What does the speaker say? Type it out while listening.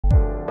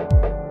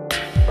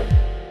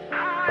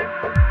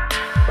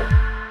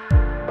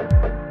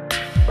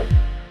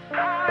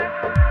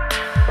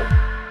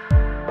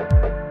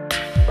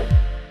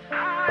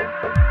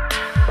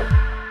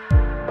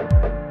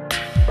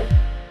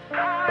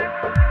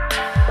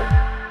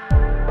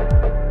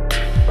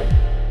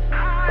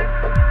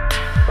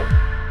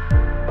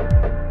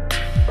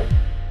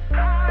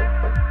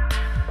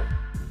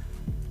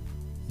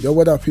Yo,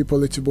 what up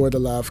people, it's your boy the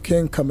Lav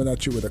King coming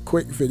at you with a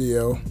quick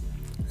video.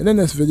 And in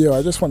this video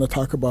I just want to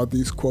talk about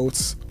these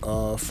quotes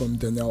from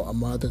Daniel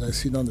Ahmad that I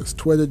seen on his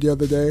Twitter the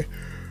other day,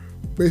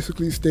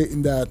 basically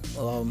stating that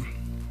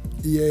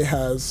EA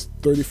has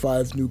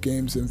 35 new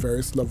games in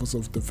various levels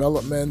of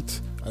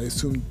development. I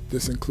assume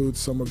this includes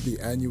some of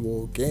the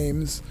annual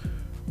games.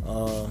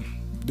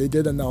 They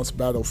did announce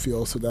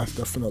Battlefield, so that's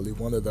definitely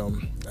one of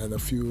them, and a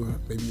few,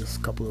 maybe a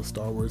couple of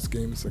Star Wars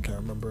games, I can't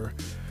remember.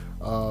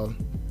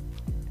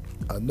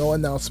 No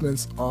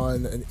announcements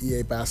on an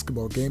EA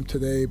basketball game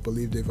today.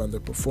 Believe they've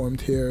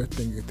underperformed here,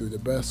 thinking through the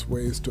best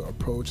ways to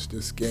approach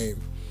this game.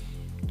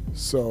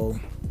 So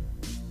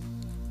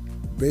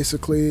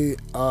basically,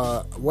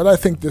 what I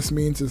think this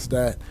means is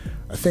that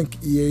I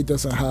think EA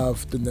doesn't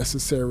have the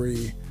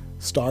necessary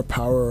star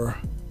power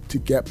to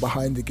get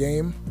behind the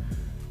game,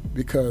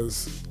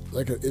 because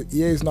like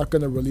EA is not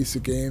going to release a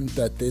game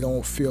that they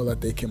don't feel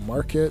that they can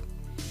market.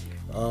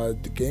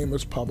 The game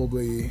was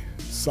probably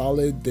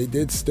solid. They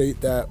did state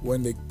that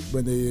when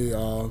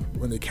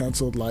they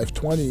canceled Live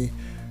 20,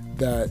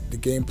 that the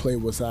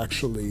gameplay was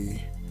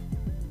actually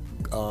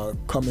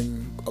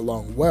coming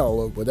along well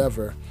or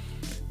whatever,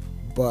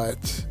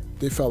 but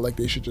they felt like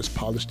they should just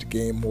polish the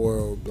game more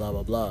or blah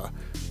blah blah.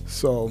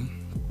 So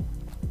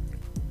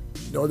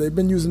they've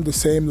been using the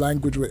same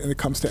language when it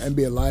comes to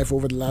NBA Live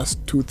over the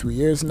last 2-3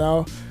 years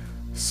now.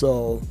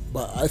 So,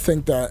 but I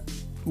think that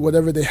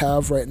whatever they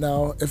have right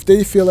now, if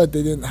they feel like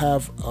they didn't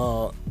have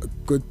a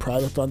good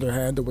product on their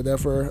hand or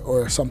whatever,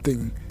 or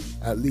something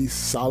at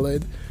least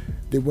solid,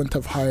 they wouldn't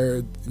have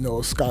hired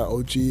Scott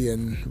OG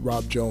and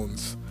Rob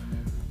Jones.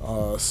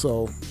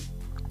 So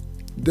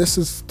this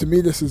is, to me,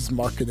 this is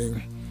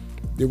marketing.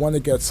 They want to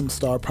get some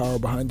star power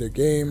behind their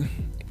game.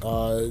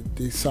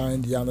 They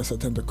signed Giannis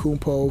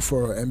Antetokounmpo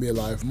for NBA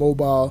Live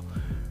Mobile,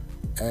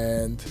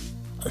 and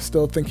I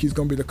still think he's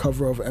going to be the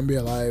cover of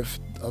NBA Live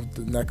of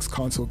the next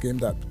console game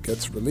that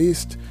gets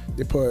released.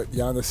 They put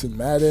Giannis in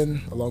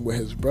Madden along with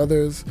his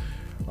brothers.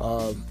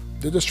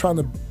 They're just trying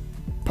to,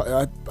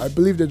 I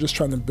believe they're just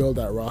trying to build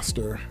that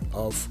roster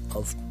of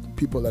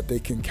people that they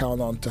can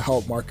count on to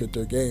help market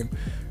their game.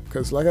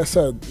 Because like I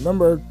said,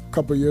 remember a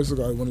couple of years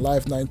ago when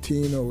Live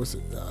 19, or was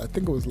it, I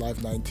think it was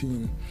Live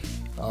 19,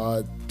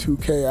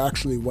 2K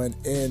actually went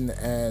in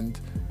and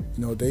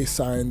they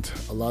signed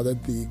a lot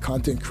of the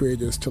content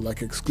creators to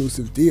like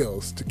exclusive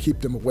deals to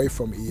keep them away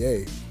from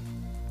EA.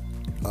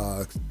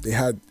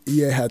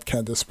 EA had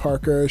Candace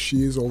Parker.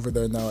 She's over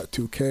there now at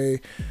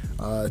 2K.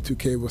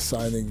 2K was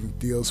signing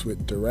deals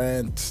with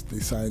Durant. They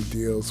signed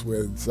deals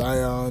with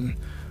Zion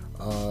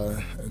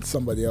and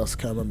somebody else.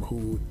 Can't remember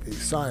who they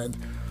signed.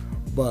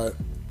 But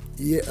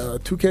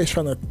 2K is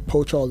trying to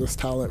poach all this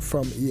talent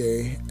from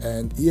EA,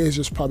 and EA is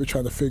just probably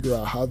trying to figure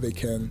out how they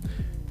can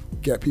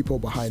get people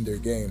behind their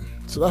game.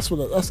 So that's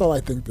all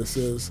I think this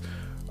is.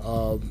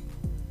 But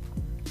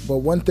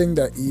one thing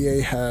that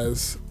EA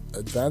has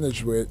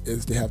advantage with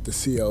is they have the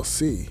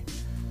CLC,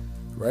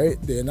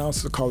 right? They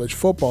announced the college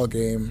football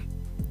game,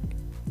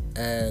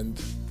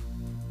 and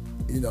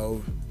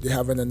they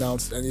haven't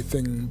announced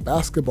anything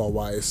basketball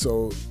wise.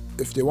 So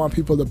if they want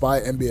people to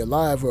buy NBA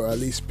Live or at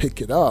least pick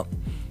it up,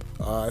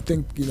 I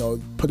think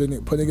putting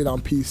it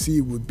on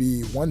PC would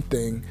be one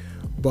thing,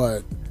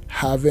 but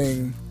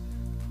having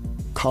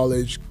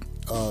college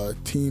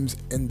teams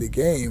in the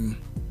game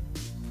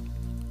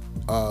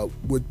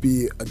would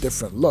be a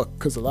different look,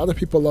 because a lot of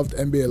people loved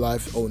NBA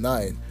Live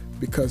 09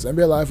 because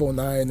NBA Live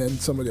 09 and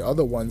some of the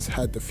other ones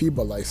had the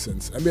FIBA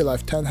license. NBA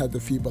Live 10 had the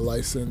FIBA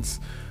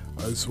license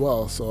as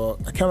well. So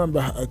I can't remember,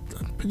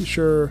 I'm pretty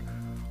sure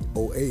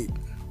 08,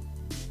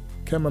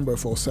 can't remember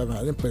if 07, I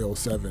didn't play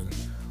 07,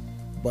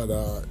 but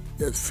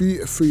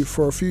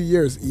for a few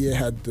years EA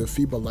had the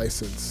FIBA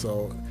license.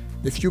 So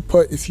if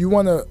you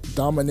want to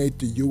dominate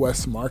the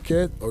US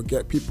market or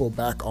get people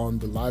back on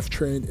the live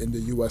train in the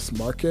US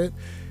market,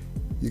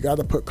 you got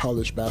to put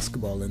college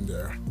basketball in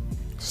there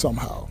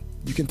somehow.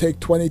 You can take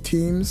 20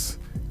 teams,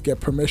 get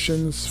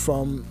permissions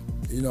from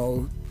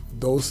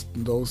those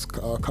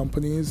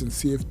companies, and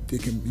see if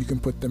you can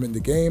put them in the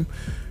game.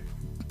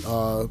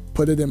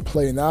 Put it in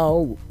play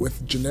now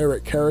with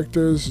generic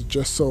characters,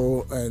 just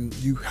so, and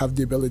you have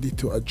the ability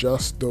to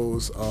adjust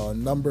those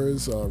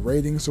numbers,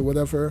 ratings or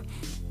whatever,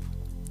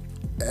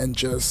 and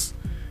just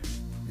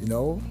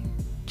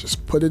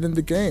put it in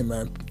the game,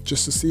 man,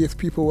 just to see if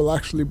people will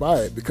actually buy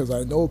it. Because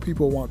I know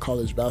people want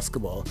college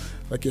basketball.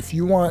 Like if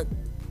you want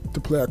to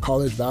play a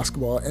college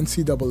basketball,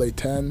 NCAA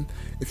 10,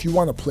 if you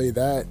want to play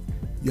that,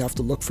 you have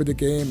to look for the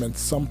game, and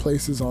some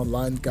places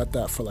online got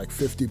that for like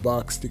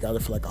 $50. They got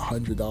it for like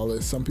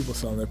 $100. Some people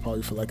selling it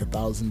probably for like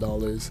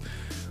 $1,000.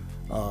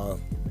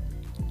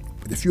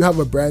 But if you have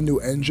a brand new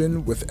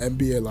engine with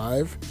NBA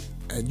Live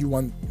and you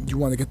want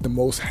to get the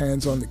most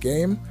hands on the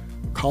game,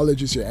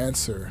 college is your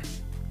answer.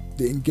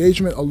 The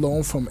engagement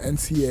alone from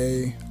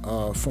NCAA,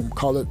 from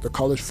the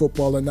college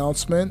football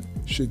announcement,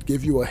 should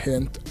give you a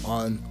hint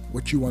on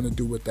what you want to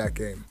do with that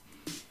game.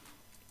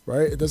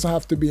 Right? It doesn't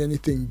have to be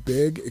anything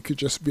big. It could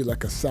just be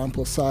like a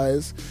sample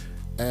size,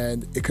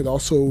 and it could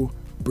also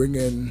bring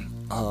in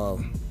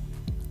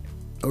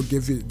it'll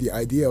give you the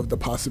idea of the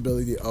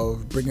possibility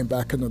of bringing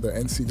back another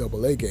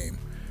NCAA game,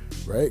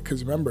 right?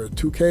 Because remember,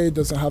 2K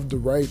doesn't have the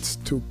rights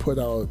to put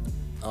out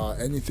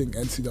anything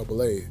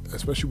NCAA,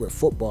 especially with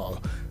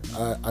football.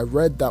 I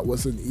read that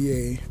was an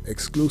EA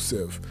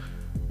exclusive,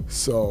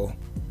 so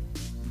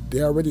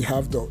they already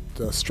have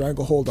the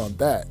stranglehold on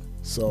that.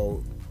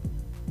 So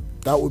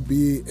that would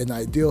be an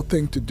ideal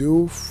thing to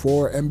do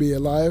for NBA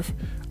Live.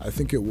 I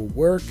think it will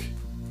work.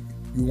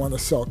 You want to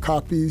sell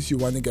copies, you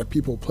want to get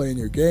people playing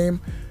your game.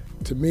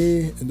 To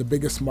me, in the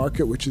biggest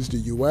market, which is the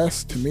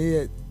US, to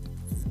me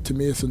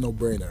it's a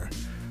no-brainer.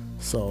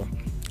 So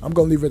I'm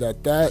gonna leave it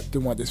at that.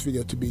 Didn't want this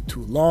video to be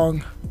too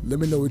long. Let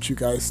me know what you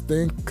guys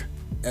think,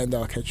 and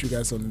I'll catch you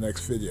guys on the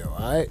next video.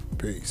 Alright,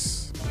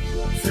 peace.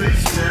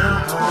 Face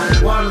down,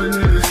 hard, wallin'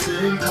 in the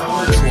same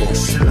car.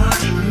 In my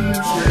dreams,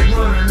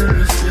 running